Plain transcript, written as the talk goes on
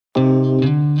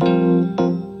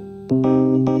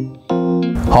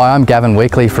Hi, I'm Gavin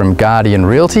Weekly from Guardian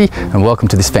Realty and welcome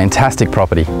to this fantastic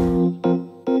property.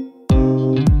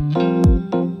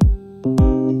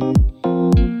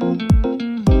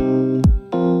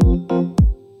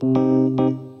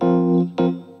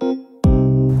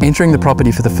 Entering the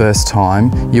property for the first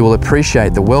time, you will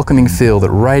appreciate the welcoming feel that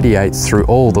radiates through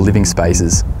all the living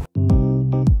spaces.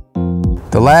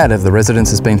 The layout of the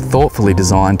residence has been thoughtfully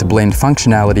designed to blend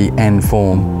functionality and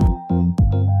form.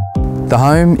 The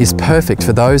home is perfect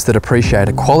for those that appreciate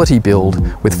a quality build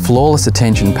with flawless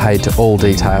attention paid to all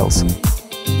details.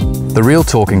 The real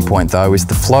talking point though is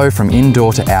the flow from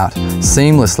indoor to out,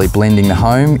 seamlessly blending the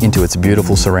home into its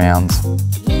beautiful surrounds.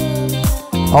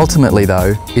 Ultimately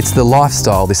though, it's the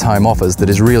lifestyle this home offers that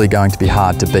is really going to be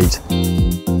hard to beat.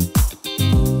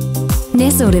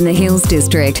 Nestled in the Hills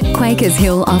District, Quakers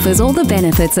Hill offers all the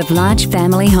benefits of large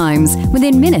family homes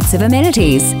within minutes of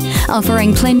amenities.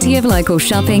 Offering plenty of local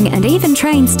shopping and even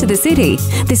trains to the city,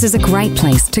 this is a great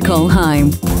place to call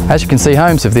home. As you can see,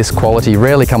 homes of this quality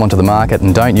rarely come onto the market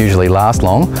and don't usually last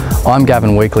long. I'm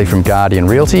Gavin Weekly from Guardian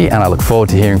Realty and I look forward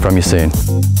to hearing from you soon.